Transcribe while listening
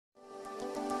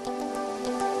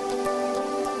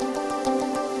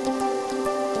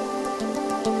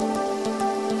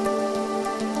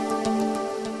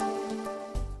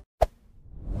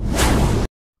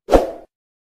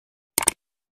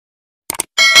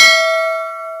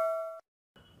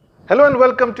Hello and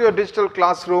welcome to your digital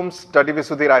classroom Study with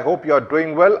Sudhir. I hope you are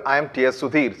doing well. I am TS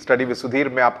Sudhir. Study with Sudhir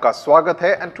में आपका स्वागत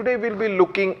है and today we'll be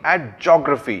looking at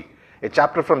geography, a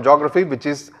chapter from geography which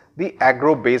is the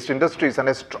agro-based industries, and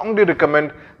I strongly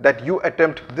recommend that you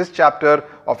attempt this chapter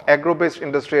of agro-based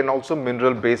industry and also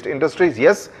mineral-based industries.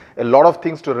 Yes, a lot of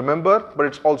things to remember, but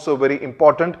it's also very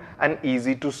important and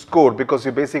easy to score because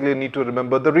you basically need to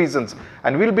remember the reasons,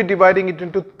 and we'll be dividing it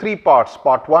into three parts.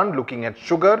 Part 1 looking at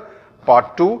sugar,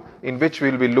 Part 2 in which we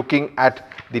will be looking at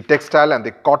the textile and the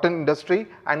cotton industry,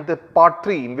 and the Part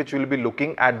 3 in which we will be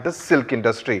looking at the silk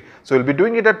industry. So, we will be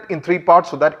doing it in three parts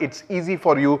so that it's easy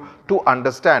for you to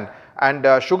understand. And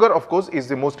sugar of course is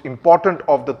the most important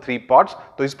of the three parts.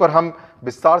 तो इस पर हम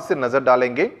विस्तार से नजर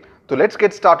डालेंगे. So let's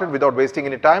get started without wasting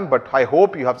any time, but I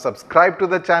hope you have subscribed to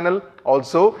the channel.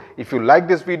 Also, if you like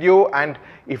this video and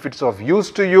if it's of use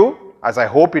to you, as I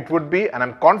hope it would be and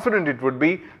I'm confident it would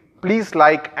be, please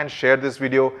like and share this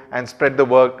video and spread the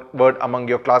word among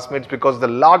your classmates, because the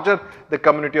larger the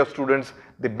community of students,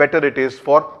 the better it is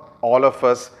for all of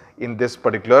us in this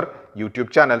particular YouTube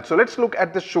channel. So let's look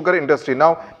at the sugar industry.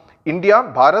 Now, India,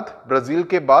 Bharat, Brazil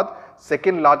के बाद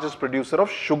second largest producer of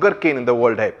sugar cane in the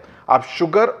world है. आप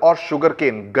sugar और sugar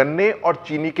cane, गन्ने और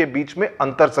चीनी के बीच में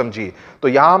अंतर समझिए. तो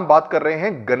यहां हम बात कर रहे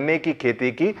हैं गन्ने की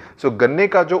खेती की. सो गन्ने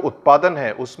का जो उत्पादन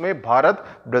है उसमें भारत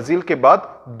ब्राजील के बाद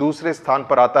दूसरे स्थान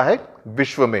पर आता है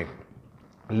विश्व में.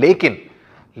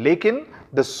 लेकिन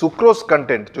द सुक्रोज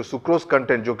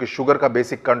कंटेंट, जो कि शुगर का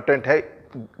बेसिक कंटेंट है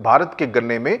भारत के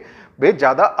गन्ने में, वे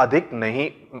ज्यादा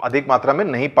अधिक मात्रा में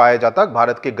नहीं पाया जाता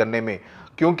भारत के गन्ने में,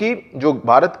 क्योंकि जो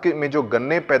भारत के में जो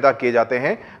गन्ने पैदा किए जाते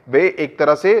हैं वे एक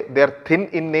तरह से they are thin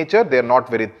in nature, they are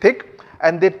not very thick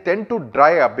and they tend to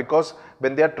dry up because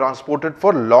when they are transported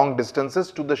for long distances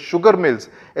to the sugar mills,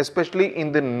 especially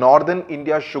in the northern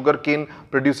India sugarcane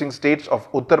producing states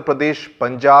of Uttar Pradesh,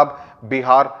 Punjab,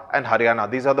 Bihar and Haryana.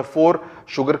 These are the four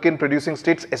sugarcane producing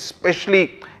states,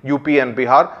 especially UP and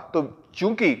Bihar. तो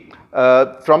चूंकि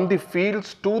from the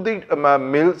fields to the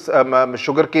mills,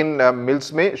 sugarcane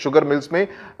mills में, sugar mills में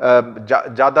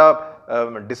ज़्यादा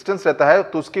distance रहता है,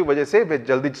 तो उसकी वजह से वे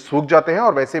जल्दी सूख जाते हैं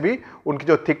और वैसे भी उनकी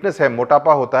जो थिकनेस है,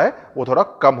 मोटापा होता है, वो थोड़ा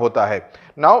कम होता है.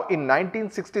 नाउ इन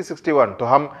 1960-61, तो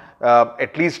हम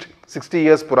एटलीस्ट 60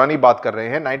 इयर्स पुरानी बात कर रहे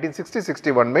हैं.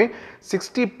 1960-61 में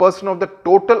 60% of the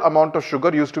total amount of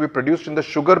sugar used to be produced in the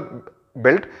sugar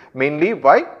belt, mainly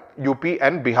by UP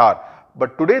and Bihar.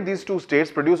 But today these two states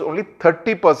produce only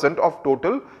 30% of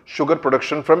total sugar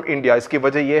production from India. इसकी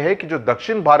वजह यह है कि जो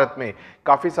दक्षिण भारत में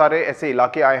काफ़ी सारे ऐसे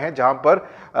इलाके आए हैं जहां पर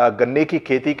गन्ने की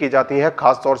खेती की जाती है,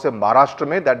 खास तौर से महाराष्ट्र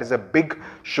में, that is a big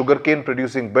sugar cane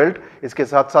producing belt. इसके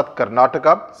साथ साथ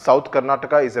Karnataka, south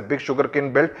Karnataka is a big sugar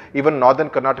cane belt. Even northern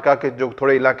Karnataka के जो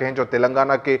थोड़े इलाके हैं जो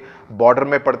तेलंगाना के बॉर्डर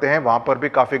में पड़ते हैं, वहां पर भी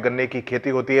काफ़ी गन्ने की खेती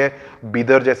होती है,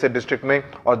 बीदर जैसे डिस्ट्रिक्ट में,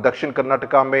 और दक्षिण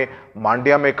कर्नाटका में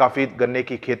मांड्या में काफ़ी गन्ने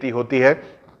की खेती होती है.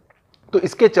 तो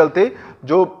इसके चलते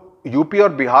जो यूपी और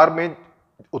बिहार में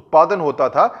उत्पादन होता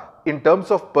था, in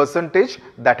terms of percentage,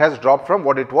 that has dropped from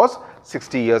what it was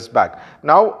 60 years back.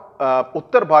 Now,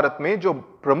 उत्तर भारत में जो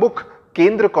प्रमुख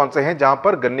केंद्र कौन से हैं जहां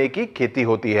पर गन्ने की खेती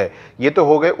होती है? ये तो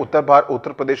हो गए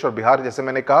उत्तर प्रदेश और बिहार. जैसे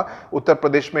मैंने कहा, उत्तर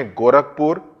प्रदेश में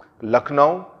गोरखपुर,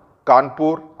 लखनऊ,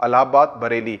 कानपुर, इलाहाबाद,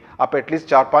 बरेली. आप एटलीस्ट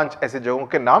 4-5 ऐसे जगहों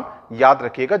के नाम याद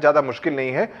रखिएगा, ज्यादा मुश्किल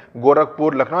नहीं है.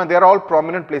 Gorakhpur, Lucknow, they are all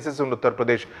prominent places in Uttar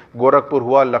Pradesh. Gorakhpur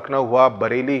हुआ, लखनऊ हुआ,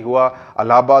 बरेली हुआ,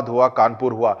 इलाहाबाद हुआ,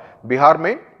 कानपुर हुआ. बिहार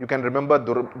में you can remember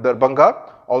Darbhanga,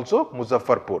 also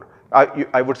Muzaffarpur.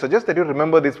 I would suggest that you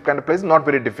remember this kind of place, not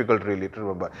very difficult really to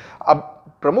remember. अब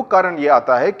प्रमुख कारण यह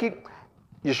आता है कि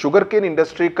ये शुगर केन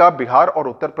इंडस्ट्री का बिहार और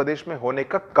उत्तर प्रदेश में होने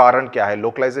का कारण क्या है,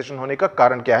 लोकलाइजेशन होने का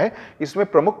कारण क्या है? इसमें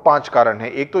प्रमुख 5 कारण हैं.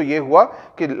 एक तो ये हुआ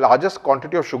कि largest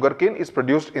quantity of sugar cane is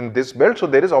produced in this belt, so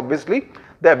there is obviously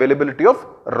the availability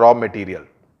of raw material.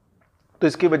 तो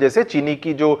इसकी वजह से चीनी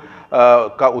की जो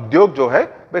का उद्योग जो है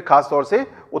वह खास तौर से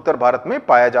उत्तर भारत में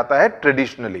पाया जाता है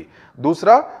ट्रेडिशनली.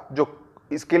 दूसरा, जो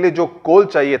इसके लिए जो कोल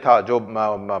चाहिए था, जो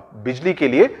बिजली के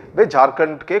लिए, वे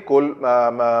झारखंड के कोल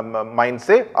माइन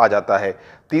से आ जाता है.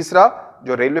 तीसरा,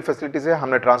 जो रेलवे फैसिलिटीज है,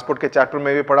 हमने ट्रांसपोर्ट के चैप्टर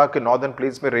में भी पढ़ा कि नॉर्दर्न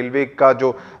प्लेन्स में रेलवे का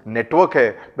जो नेटवर्क है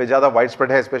वह ज़्यादा वाइड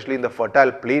स्प्रेड है, specially in the fertile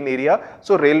plain area.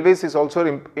 So railways is also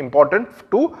important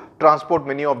to transport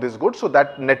many of this goods, so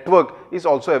that network is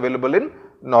also available in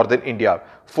northern India.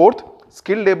 Fourth,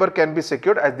 skilled labour can be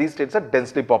secured as these states are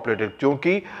densely populated.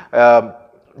 क्योंकि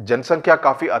जनसंख्या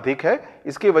काफी अधिक है,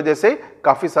 इसकी वजह से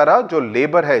काफी सारा जो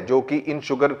लेबर है जो कि इन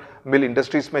शुगर मिल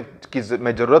इंडस्ट्रीज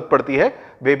में जरूरत पड़ती है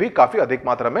वे भी काफी अधिक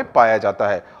मात्रा में पाया जाता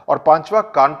है। और पांचवा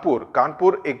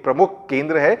कानपुर एक प्रमुख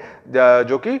केंद्र है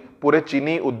जो कि पूरे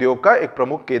चीनी उद्योग का एक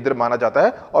प्रमुख केंद्र माना जाता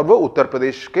है और वो उत्तर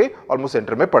प्रदेश के ऑलमोस्ट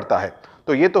सेंटर में पड़ता है।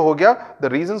 तो ये तो हो गया the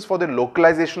reasons for the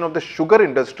localisation of the sugar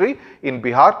industry in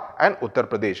Bihar and Uttar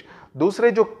Pradesh. दूसरे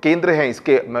जो केंद्र हैं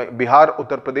इसके बिहार,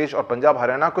 उत्तर प्रदेश और पंजाब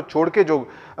हरियाणा को छोड़ के जो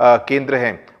केंद्र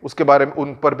हैं उसके बारे में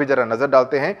उन पर भी जरा नजर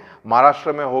डालते हैं।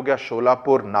 महाराष्ट्र में हो गया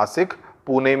शोलापुर, नासिक,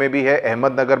 पुणे में भी है,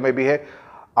 अहमदनगर में भी है,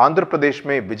 आंध्र प्रदेश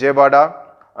में विजयवाड़ा,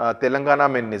 तेलंगाना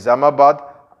में निजामाबाद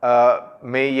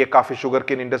में ये काफी शुगर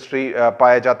केन इंडस्ट्री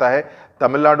पाया जाता है।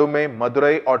 तमिलनाडु में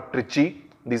मदुरई और Trichy,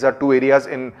 these are two areas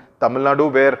in Tamil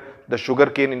Nadu where the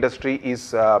sugarcane industry is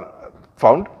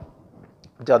found.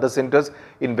 The other centers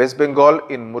in West Bengal,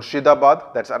 in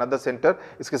Murshidabad, that's another center.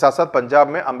 इसके साथ साथ पंजाब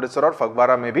में अमृतसर और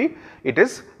फगवाड़ा में भी it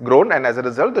is grown, and as a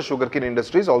result the sugarcane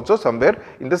industry is also somewhere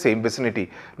in the same vicinity.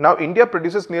 Now India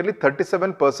produces nearly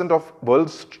 37% of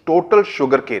world's total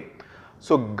sugarcane.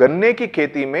 So गन्ने की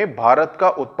खेती में भारत का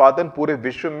उत्पादन पूरे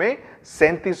विश्व में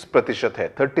 37%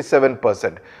 है,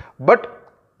 37%. But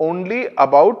only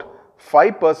about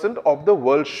 5% of the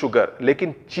world sugar.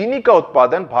 लेकिन चीनी का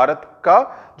उत्पादन भारत का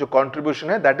जो कंट्रीब्यूशन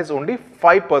है that is only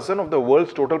 5% of the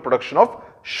world's total production of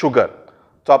sugar.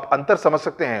 तो आप अंतर समझ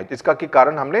सकते हैं जिसका की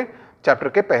कारण हमने चैप्टर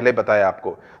के पहले बताया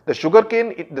आपको। The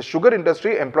sugar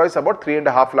industry employees about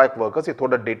 3.5 lakh workers. ये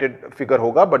थोड़ा डेटेड फिगर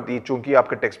होगा बट ये चूंकि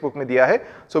आपके टेक्स्ट बुक में दिया है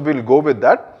so we will go with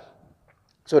that.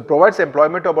 So it provides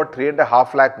employment to about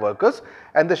 3.5 lakh workers,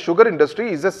 and the sugar industry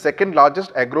is the second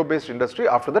largest agro-based industry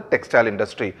after the textile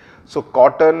industry. So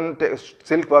cotton,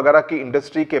 silk वगैरह की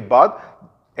industry के बाद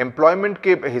employment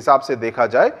के हिसाब से देखा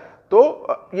जाए तो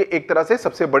ये एक तरह से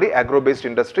सबसे बड़ी एग्रो बेस्ड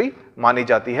इंडस्ट्री मानी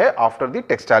जाती है after the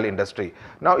textile industry.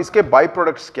 Now इसके बाई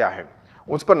प्रोडक्ट्स क्या हैं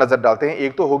उस पर नजर डालते हैं।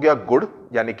 एक तो हो गया गुड़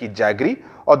यानी कि जैगरी,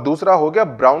 और दूसरा हो गया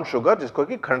ब्राउन शुगर जिसको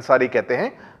कि खंडसारी कहते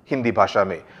हैं हिंदी भाषा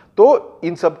में। तो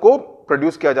इन सबको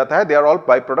प्रोड्यूस किया जाता है। They are all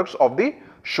by products of the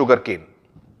sugar cane.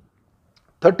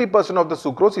 30% of the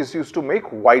sucrose is used to make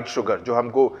white sugar, जो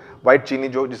हमको व्हाइट चीनी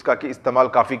जो जिसका कि इस्तेमाल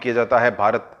काफी किया जाता है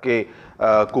भारत के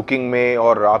कुकिंग में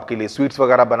और आपके लिए स्वीट्स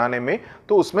वगैरह बनाने में,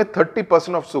 तो उसमें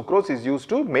 30% of sucrose is used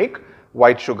to make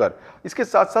white sugar. इसके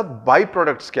साथ साथ बाई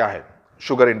प्रोडक्ट्स क्या है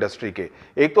शुगर इंडस्ट्री के?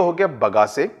 एक तो हो गया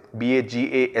बगासे,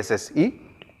 BAGASSE,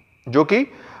 जो कि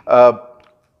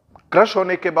क्रश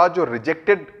होने के बाद जो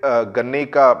रिजेक्टेड गन्ने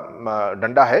का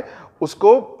डंडा है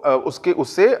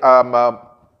उससे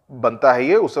बनता है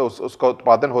ये, उसका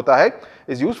उत्पादन होता है।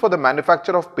 Is used for the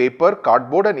manufacture of paper,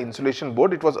 cardboard and insulation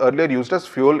board. It was earlier used as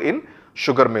fuel in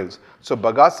sugar mills. So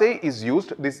bagasse is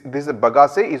used, this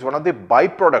bagasse is one of the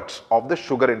byproducts of the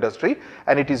sugar industry,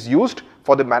 and it is used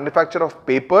for the manufacture of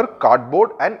paper,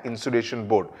 cardboard and insulation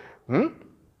board.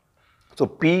 So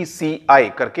PCI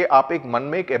करके आप एक मन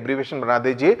में एक abbreviation बना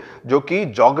दीजिए जो कि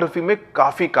ज्योग्राफी में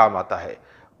काफी काम आता है।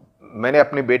 मैंने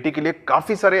अपनी बेटी के लिए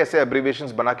काफी सारे ऐसे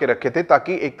एब्रीवेशंस बना के रखे थे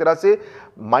ताकि एक तरह से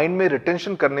माइंड में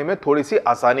रिटेंशन करने में थोड़ी सी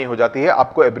आसानी हो जाती है।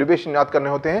 आपको एब्रीवेशन याद करने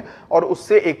होते हैं और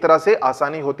उससे एक तरह से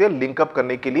आसानी होती है लिंकअप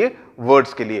करने के लिए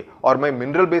वर्ड्स के लिए। और मैं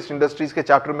मिनरल बेस्ड इंडस्ट्रीज के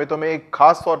चैप्टर में तो मैं एक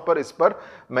खास तौर पर इस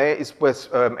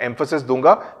पर एम्फोसिस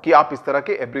दूंगा कि आप इस तरह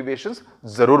के एब्रीवेशंस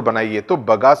जरूर बनाइए। तो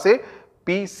बगा से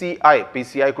PCI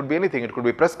could be anything, it could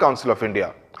be Press Council of India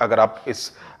अगर आप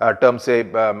इस टर्म से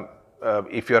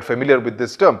if you are familiar with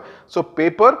this term. So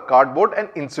paper, cardboard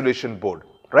and insulation board,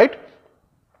 right?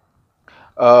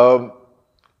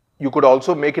 You could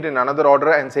also make it in another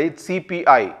order and say it's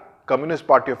CPI, Communist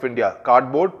Party of India,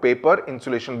 cardboard, paper,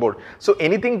 insulation board. So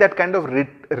anything that kind of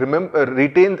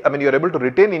retained, I mean you're able to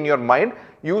retain in your mind,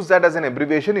 use that as an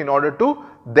abbreviation in order to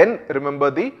then remember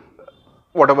the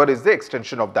whatever is the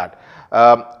extension of that.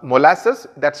 Molasses,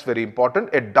 that's very important.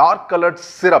 A dark colored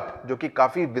syrup जो कि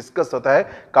काफी viscous होता है,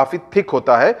 काफी thick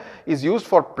होता है, is used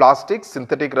for plastics,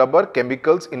 synthetic rubber,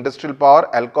 chemicals, industrial power,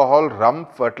 alcohol, rum,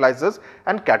 fertilizers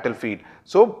and cattle feed.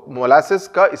 So molasses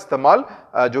का इस्तेमाल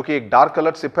जो कि एक dark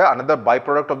colored syrup है, another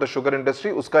byproduct of the sugar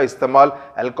industry, उसका इस्तेमाल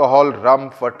alcohol, rum,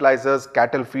 fertilizers,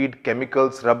 cattle feed,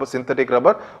 chemicals, rubber, synthetic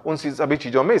rubber, उन सभी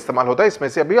चीजों में इस्तेमाल होता है। इसमें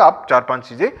से अभी आप 4-5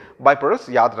 चीजें byproducts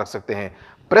याद रख सकते हैं।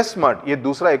 प्रेस मड, ये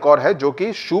दूसरा एक और है जो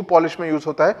कि शू पॉलिश में यूज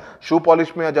होता है। शू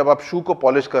पॉलिश में जब आप शू को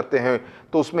पॉलिश करते हैं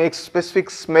तो उसमें एक स्पेसिफिक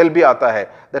स्मेल भी आता है।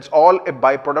 That's all A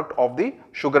by product of the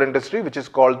sugar industry which is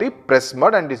called the press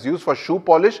mud and is use for shoe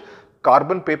polish.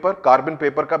 Carbon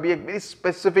paper का भी एक वेरी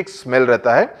स्पेसिफिक स्मेल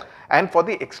रहता है and for the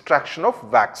extraction of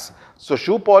wax. So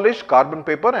shoe polish, carbon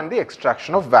paper and the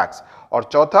extraction of wax. और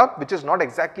चौथा, which is not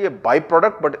exactly a by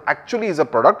product but actually is a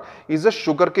product, is a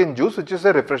sugar cane juice which is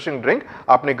a refreshing drink.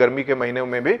 आपने गर्मी के महीने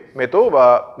में तो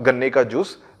गन्ने का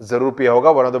जूस जरूर पिया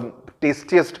होगा, one of the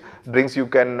tastiest drinks you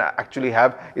can actually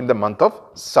have in the month of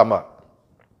summer.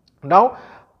 Now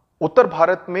उत्तर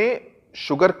भारत में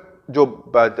शुगर जो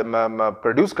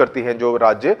प्रोड्यूस करती हैं जो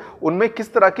राज्य, उनमें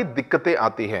किस तरह की दिक्कतें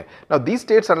आती हैं। Now these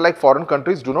states unlike foreign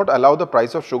countries do not allow the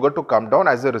price of sugar to come down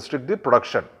as a restrict the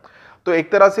production. तो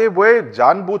एक तरह से वो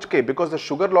जानबूझ के, because the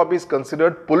sugar lobby is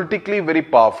considered politically very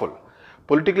powerful.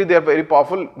 Politically, they are very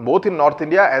powerful both in North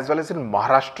India as well as in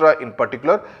Maharashtra in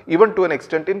particular, even to an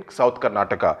extent in South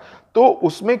Karnataka. तो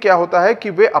उसमें क्या होता है कि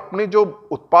वे अपने जो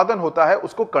उत्पादन होता है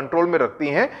उसको कंट्रोल में रखती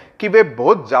हैं कि वे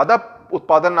बहुत ज्यादा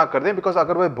उत्पादन ना कर दें, बिकॉज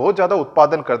अगर वे बहुत ज्यादा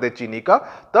उत्पादन कर दे चीनी का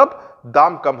तब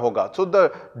दाम कम होगा। So the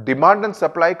demand and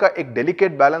supply का एक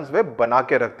डेलिकेट बैलेंस वे बना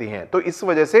के रखती हैं, तो इस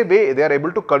वजह से they are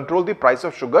able to control the price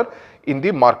of sugar in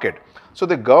the market. So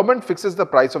the government fixes the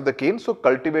price of the cane, so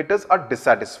cultivators are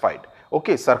dissatisfied.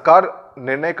 Okay, सरकार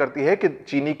निर्णय करती है कि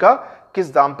चीनी का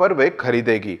किस दाम पर वे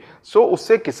खरीदेगी, सो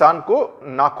उससे किसान को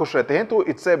नाखुश रहते हैं। तो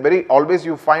it's a very always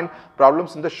you find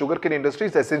problems in the sugar cane industry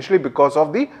essentially because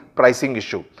of the pricing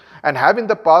issue and have in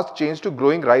the past changed to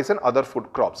growing rice and other food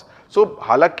crops. So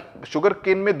हालांकि sugar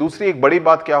cane में दूसरी एक बड़ी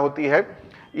बात क्या होती है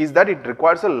is that it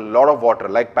requires a lot of water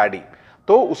like paddy.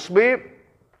 तो उसमें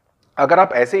अगर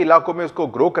आप ऐसे इलाकों में उसको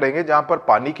ग्रो करेंगे जहां पर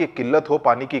पानी की किल्लत हो,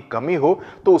 पानी की कमी हो,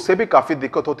 तो उससे भी काफी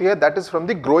दिक्कत होती है। That is from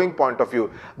the growing point of view.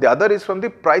 The other is from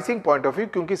the pricing point of view,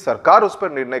 क्योंकि सरकार उस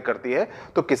पर निर्णय करती है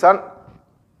तो किसान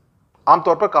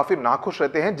आमतौर पर काफी नाखुश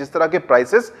रहते हैं जिस तरह के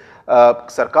प्राइसेस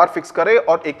सरकार फिक्स करे,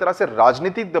 और एक तरह से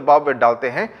राजनीतिक दबाव वे डालते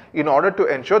हैं in order to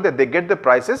ensure that they get the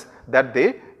prices that they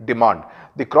demand.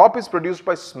 The crop is produced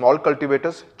by small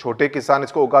cultivators, छोटे किसान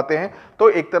इसको उगाते हैं, तो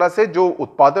एक तरह से जो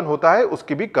उत्पादन होता है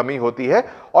उसकी भी कमी होती है,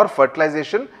 और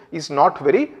fertilisation is not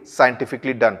very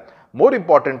scientifically done. More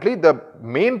importantly, the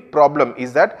main problem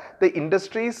is that the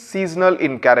industry is seasonal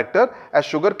in character, as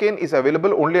sugarcane is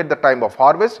available only at the time of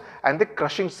harvest and the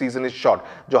crushing season is short.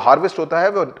 जो harvest होता है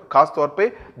वो खास तौर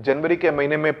पे जनवरी के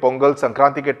महीने में पोंगल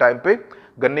संक्रांति के टाइम पे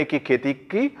गन्ने की खेती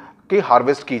की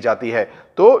हार्वेस्ट की जाती है।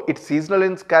 तो it's seasonal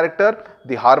in character,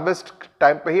 the harvest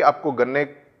time पे ही आपको गन्ने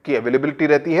की अवेलेबिलिटी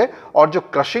रहती है, और जो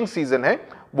क्रशिंग सीजन है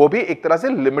वो भी एक तरह से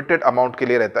लिमिटेड अमाउंट के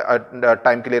लिए रहता है,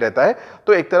 टाइम के लिए रहता है।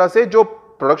 तो एक तरह से जो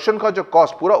प्रोडक्शन का जो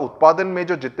कॉस्ट, पूरा उत्पादन में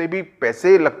जो जितने भी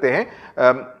पैसे लगते हैं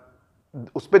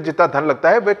उस पर जितना धन लगता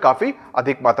है वह काफी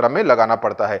अधिक मात्रा में लगाना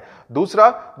पड़ता है।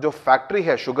 दूसरा, जो फैक्ट्री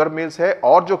है, शुगर मिल्स है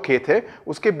और जो खेत है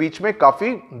उसके बीच में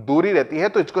काफी दूरी रहती है,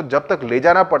 तो इसको जब तक ले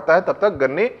जाना पड़ता है तब तक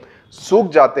गन्ने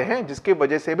सूख जाते हैं, जिसकी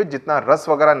वजह से भी जितना रस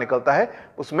वगैरह निकलता है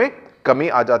उसमें कमी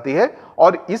आ जाती है,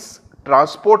 और इस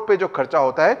ट्रांसपोर्ट पे जो खर्चा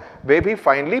होता है वे भी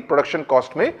फाइनली प्रोडक्शन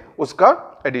कॉस्ट में उसका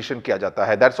एडिशन किया जाता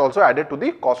है। That's also added to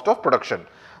the cost of production.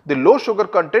 The low sugar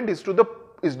content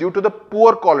is due to the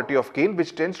poor quality of cane which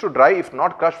tends to dry if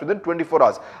not crushed within 24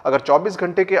 hours. अगर 24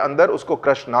 घंटे के अंदर उसको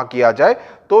क्रश ना किया जाए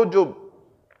तो जो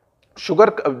शुगर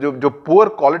जो पुअर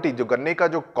क्वालिटी, जो गन्ने का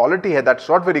जो क्वालिटी है दैट्स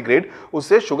नॉट वेरी ग्रेट,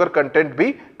 उससे शुगर कंटेंट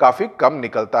भी काफी कम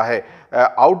निकलता है।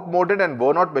 आउटमोडेड and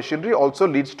born out machinery also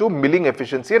leads to milling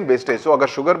efficiency and wastage. सो अगर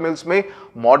शुगर मिल्स में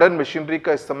मॉडर्न मशीनरी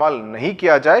का इस्तेमाल नहीं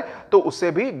किया जाए तो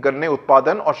उससे भी गन्ने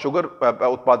उत्पादन और शुगर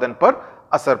उत्पादन पर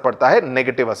असर पड़ता है,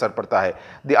 नेगेटिव असर पड़ता है।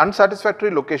 The unsatisfactory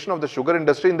location of the sugar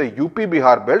industry in the UP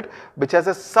Bihar belt which has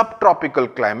a सब tropical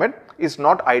climate is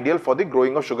not ideal for the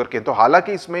growing of sugar cane. तो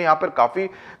हालांकि इसमें यहाँ पर काफी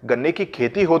गन्ने की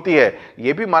खेती होती है,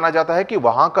 यह भी माना जाता है कि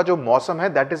वहां का जो मौसम है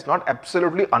दैट इज नॉट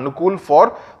एब्सोल्युटली अनुकूल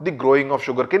for the growing of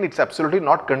sugar cane, it's absolutely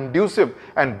not conducive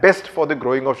and best for the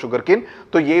growing of sugar cane.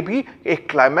 तो यह भी एक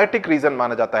क्लाइमेटिक रीजन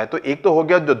माना जाता है। तो एक तो हो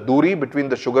गया जो दूरी between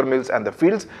the sugar mills and the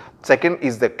fields, second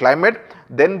is the climate,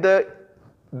 then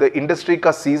the industry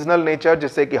का सीजनल नेचर,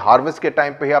 जैसे कि हार्वेस्ट के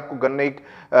टाइम पे ही आपको गन्ने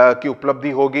की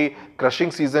उपलब्धि होगी,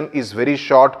 crushing season is very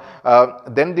short,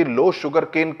 then the low sugar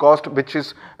cane cost which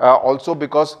is also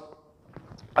because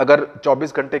अगर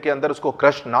 24 घंटे के अंदर उसको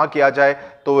क्रश ना किया जाए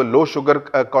तो low sugar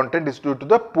content is due to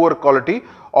the poor quality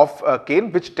of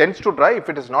cane which tends to dry if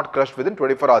it is not crushed with in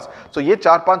 24 hours. सो ये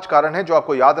 4-5 कारण हैं जो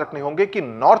आपको याद रखने होंगे कि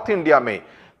नॉर्थ इंडिया में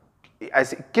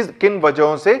ऐसी किन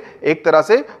वजहों से एक तरह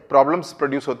से प्रॉब्लम्स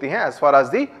प्रोड्यूस होती हैं as far as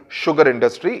the sugar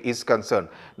industry is concern.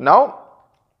 Now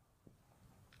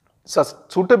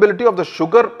suitability of the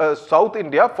sugar south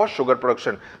India for sugar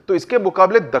production. तो इसके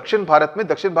मुकाबले दक्षिण भारत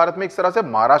में एक तरह से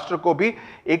महाराष्ट्र को भी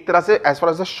एक तरह से as far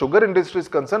as the sugar industry is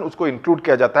concern उसको इंक्लूड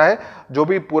किया जाता है, जो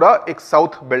भी पूरा एक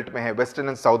साउथ बेल्ट में है, वेस्टर्न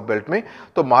एंड साउथ बेल्ट में।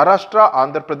 तो महाराष्ट्र,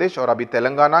 आंध्र प्रदेश और अभी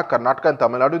Telangana, Karnataka and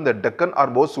Tamil Nadu in the Deccan are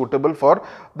most suitable for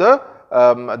the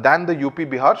than the UP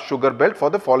Bihar sugar belt for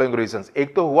the following reasons.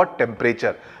 एक तो हुआ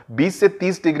टेम्परेचर, 20 से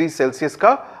 30 डिग्री सेल्सियस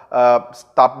का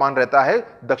तापमान रहता है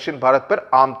दक्षिण भारत पर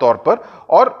आमतौर पर,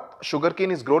 और sugar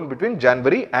cane is grown between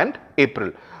January and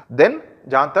April. Then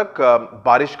जहां तक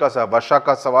बारिश का वर्षा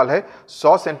का सवाल है,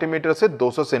 100 सेंटीमीटर से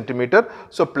 200 centimetre,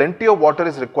 so plenty of water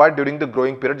is required during the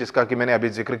growing period, जिसका कि मैंने अभी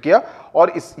जिक्र किया,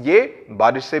 और ये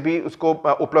बारिश से भी उसको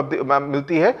उपलब्धि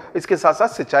मिलती है। इसके साथ साथ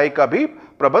सिंचाई का भी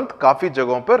प्रबंध काफी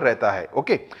जगहों पर रहता है।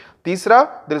 ओके, तीसरा,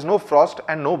 there is no Frost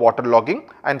and no water logging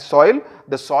and soil,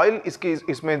 the soil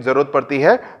इसमें जरूरत पड़ती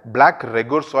है ब्लैक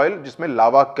रेगुलर सॉइल जिसमें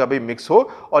लावा का भी मिक्स हो,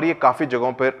 और ये काफी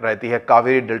जगहों पर रहती है,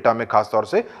 कावेरी डेल्टा में खासतौर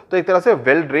से, तो एक तरह से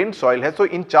वेल ड्रेन्ड सॉइल है। तो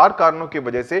इन 4 कारणों की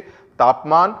वजह से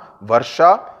तापमान,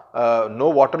 वर्षा,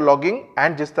 नो वाटर लॉगिंग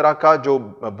एंड जिस तरह का जो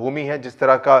भूमि है, जिस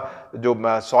तरह का जो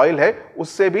सॉइल है,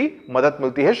 उससे भी मदद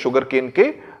मिलती है शुगर केन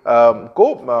के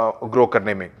को ग्रो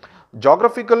करने में।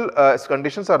 Geographical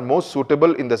conditions are most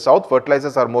suitable in the south.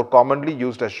 Fertilizers are more commonly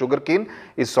used as sugarcane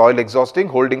is soil exhausting.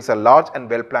 Holdings are large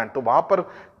and well planned. तो वहां पर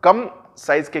कम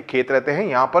साइज के खेत रहते हैं,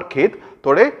 यहाँ पर खेत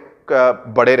थोड़े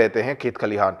बड़े रहते हैं, खेत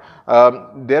खलिहान।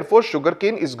 Therefore,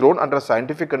 sugarcane is grown under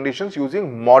scientific conditions using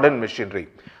modern machinery.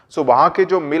 सो वहां के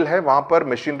जो मिल है वहां पर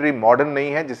मशीनरी मॉडर्न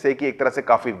नहीं है, जिससे कि एक तरह से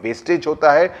काफी वेस्टेज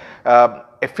होता है,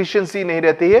 एफिशिएंसी नहीं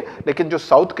रहती है। लेकिन जो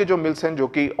साउथ के जो मिल्स हैं, जो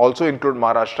कि also include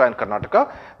Maharashtra and Karnataka,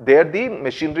 there the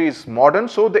machinery is modern,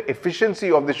 so the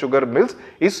efficiency of the sugar mills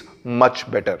is much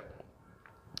better.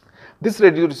 This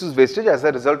reduces wastage, as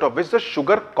a result of which the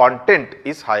sugar content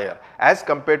is higher as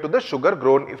compared to the sugar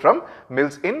grown from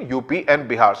mills in UP and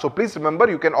Bihar. So please remember,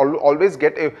 you can always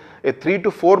get a 3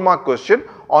 to 4 mark question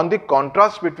on the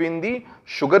contrast between the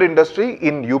sugar industry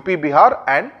in UP, Bihar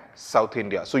and South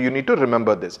India. So you need to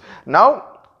remember this. Now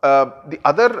the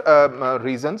other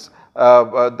reasons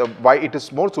why it is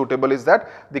more suitable is that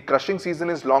the crushing season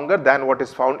is longer than what is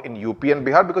found in UP and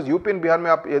Bihar, because UP and Bihar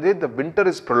mein the winter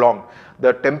is prolonged,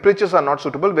 the temperatures are not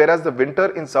suitable, whereas the winter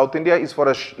in South India is for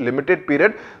a limited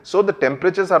period, so the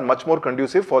temperatures are much more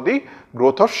conducive for the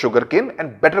growth of sugarcane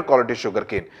and better quality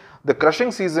sugarcane. The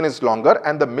crushing season is longer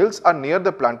and the mills are near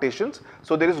the plantations,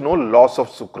 so there is no loss of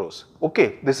sucrose.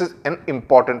 Okay, this is an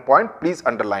important point, please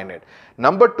underline it.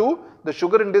 Number 2, the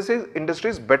sugar industry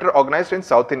is better organized in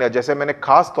South India. जैसे मैंने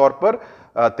खास तौर पर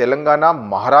Telangana,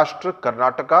 Maharashtra,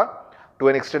 Karnataka, to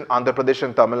an extent Andhra Pradesh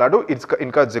and Tamil Nadu,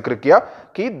 इनका जिक्र किया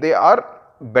कि they are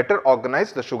better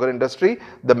organized, the sugar industry,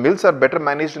 the mills are better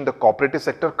managed in the cooperative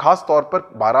sector, खास तौर पर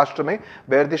महाराष्ट्र में,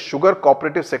 where the sugar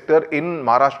cooperative sector in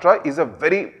Maharashtra is a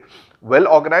very well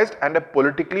organized and a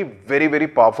politically very, very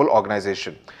powerful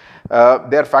organization.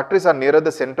 Their factories are nearer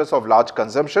the centers of large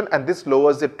consumption and this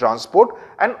lowers the transport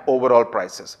and overall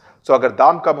prices. So अगर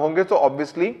दाम कम होंगे तो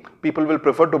obviously people will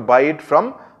prefer to buy it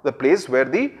from the place where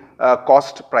the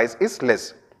cost price is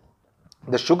less.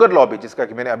 The sugar lobby, जिसका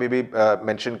कि मैंने अभी भी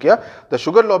mention किया, the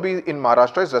sugar lobby in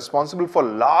Maharashtra is responsible for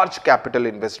large capital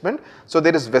investment, so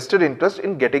there is vested interest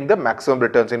in getting the maximum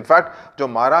returns. In fact, जो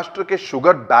महाराष्ट्र के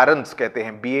sugar barons कहते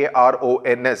हैं,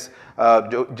 BARONS,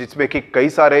 जो जिसमें कि कई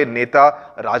सारे नेता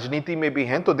राजनीति में भी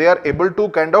हैं, तो they are able to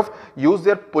kind of use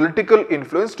their political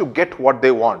influence to get what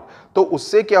they want. तो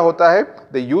उससे क्या होता है,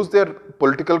 they use their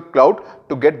political clout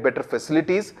to get better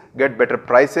facilities, get better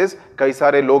prices. कई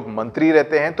सारे लोग मंत्री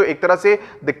रहते हैं, तो एक तरह से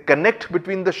the connect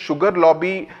between the sugar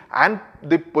lobby and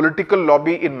the political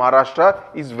lobby in Maharashtra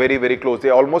is very, very close. They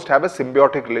almost have a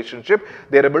symbiotic relationship.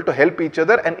 They are able to help each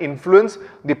other and influence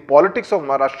the politics of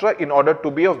Maharashtra in order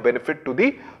to be of benefit to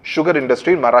the sugar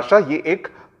industry in Maharashtra. ये एक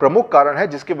प्रमुख कारण है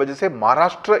जिसकी वजह से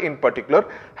Maharashtra in particular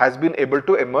has been able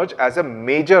to emerge as a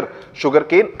major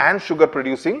sugarcane and sugar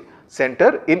producing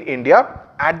center in India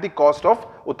at the cost of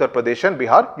Uttar Pradesh and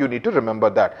Bihar. You need to remember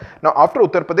that. Now after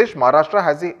Uttar Pradesh, Maharashtra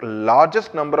has the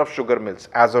largest number of sugar mills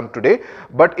as on today,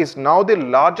 but is now the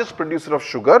largest producer of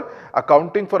sugar,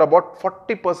 accounting for about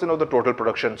 40% of the total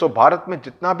production. So Bharat में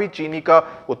जितना भी चीनी का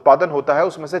उत्पादन होता है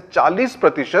उसमें से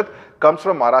 40% comes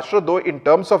from Maharashtra, though in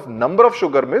terms of number of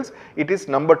sugar mills it is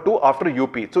number 2 after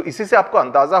UP. So इसी से आपको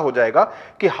अंदाजा हो जाएगा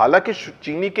कि हालांकि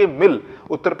चीनी के मिल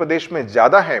उत्तर प्रदेश में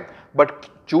ज्यादा हैं, बट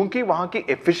चूंकि वहां की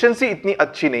एफिशिएंसी इतनी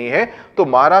अच्छी नहीं है, तो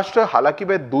महाराष्ट्र हालांकि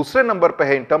वह दूसरे नंबर पे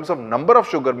है in terms of number of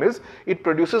sugar mills. It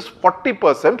produces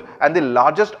 40% and the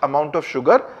largest amount of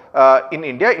sugar in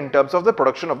India in terms of the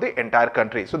production of the entire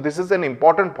country. So this is an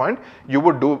important point. You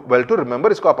would do well to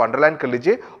remember. इसको आप underline कर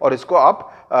लीजिए और इसको आप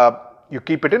you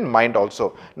keep it in mind also.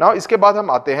 Now इसके बाद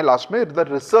हम आते हैं लास्ट में the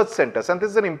research centers, and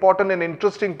this is an important and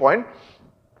interesting point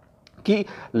कि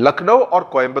लखनऊ और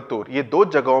कोयंबतूर ये दो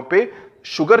जगहों पे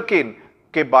शुगर केन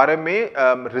के बारे में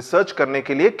रिसर्च करने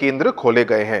के लिए केंद्र खोले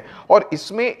गए हैं. और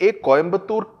इसमें एक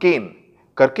कोयंबतूर केन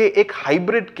करके एक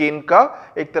हाइब्रिड केन का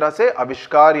एक तरह से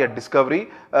आविष्कार या डिस्कवरी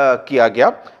किया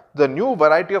गया. The new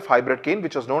variety of hybrid cane,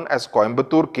 which was known as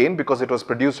Coimbatore cane because it was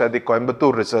produced at the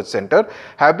Coimbatore Research Center,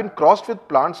 have been crossed with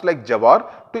plants like jawar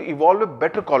to evolve a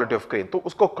better quality of cane. तो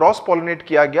उसको cross pollinate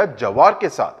किया गया जवार के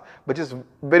साथ, which is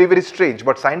very very strange,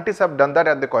 but scientists have done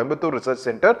that at the Coimbatore Research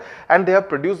Center, and they have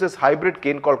produced this hybrid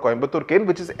cane called Coimbatore cane,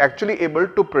 which is actually able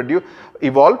to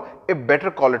evolve a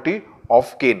better quality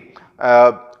of cane.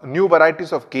 New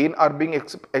varieties of cane are being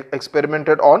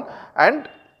experimented on,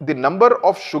 and the number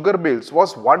of sugar mills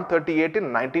was 138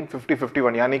 in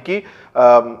 1950-51. यानी कि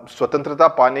स्वतंत्रता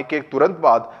पाने के तुरंत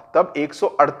बाद तब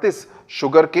 138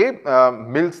 sugar के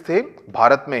mills थे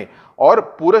भारत में, और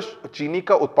पूरा चीनी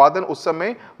का उत्पादन उस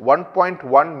समय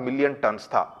 1.1 मिलियन टन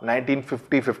था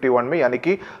 1950-51 में, यानी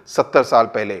कि 70 साल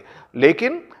पहले.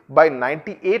 लेकिन बाय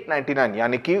 98-99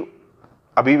 यानी कि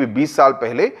अभी भी 20 साल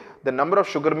पहले, the number of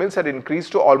sugar mills had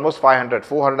increased to almost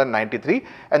 493,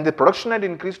 and the production had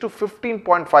increased to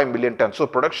 15.5 million tons. So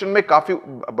production में काफी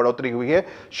बढ़ोतरी हुई है,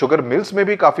 sugar mills में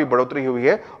भी काफी बढ़ोतरी हुई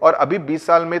है, और अभी 20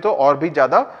 साल में तो और भी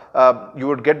ज्यादा you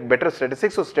would get better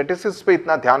statistics. So statistics पे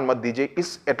इतना ध्यान मत दीजिए,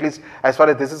 इस at least as far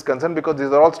as this is concerned, because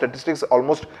these are all statistics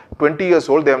almost 20 years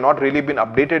old. They have not really been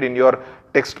updated in your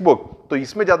textbook. तो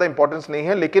इसमें ज्यादा importance नहीं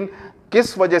है, लेकिन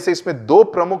किस वजह से इसमें दो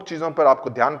प्रमुख चीजों पर आपको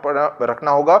ध्यान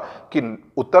रखना होगा कि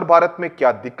उत्तर भारत में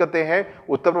क्या दिक्कतें हैं,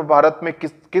 उत्तर भारत में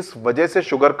किस वजह से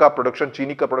शुगर का प्रोडक्शन,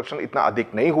 चीनी का प्रोडक्शन इतना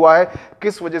अधिक नहीं हुआ है,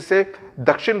 किस वजह से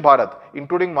दक्षिण Bharat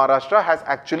including Maharashtra has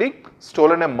actually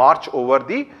stolen A March over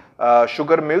the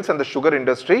sugar mills and the sugar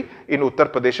industry in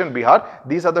Uttar Pradesh and Bihar.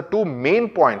 These are the two main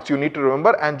points you need to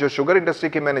remember. And जो sugar industry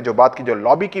की मैंने जो बात की, जो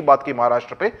lobby की बात की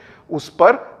महाराष्ट्र पे, उस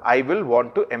पर I will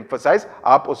want to emphasize.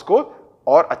 आप उसको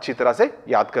और अच्छी तरह से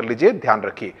याद कर लीजिए, ध्यान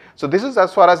रखिए. So this is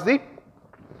as far as the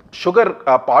sugar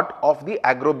part of the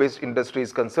agro-based industry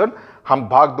is concerned. हम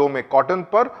भाग 2 में कॉटन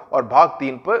पर और भाग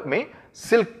 3 पर में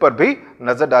सिल्क पर भी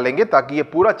नजर डालेंगे, ताकि ये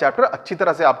पूरा चैप्टर अच्छी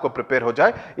तरह से आपको प्रिपेयर हो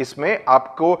जाए. इसमें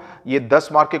आपको ये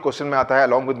 10 मार्क के क्वेश्चन में आता है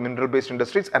along with mineral based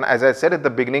industries, and as I said at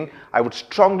the beginning, I would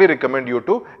strongly recommend you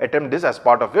to attempt this as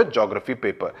part of your geography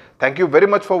paper. Thank you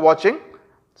very much for watching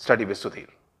Study with Sudhir.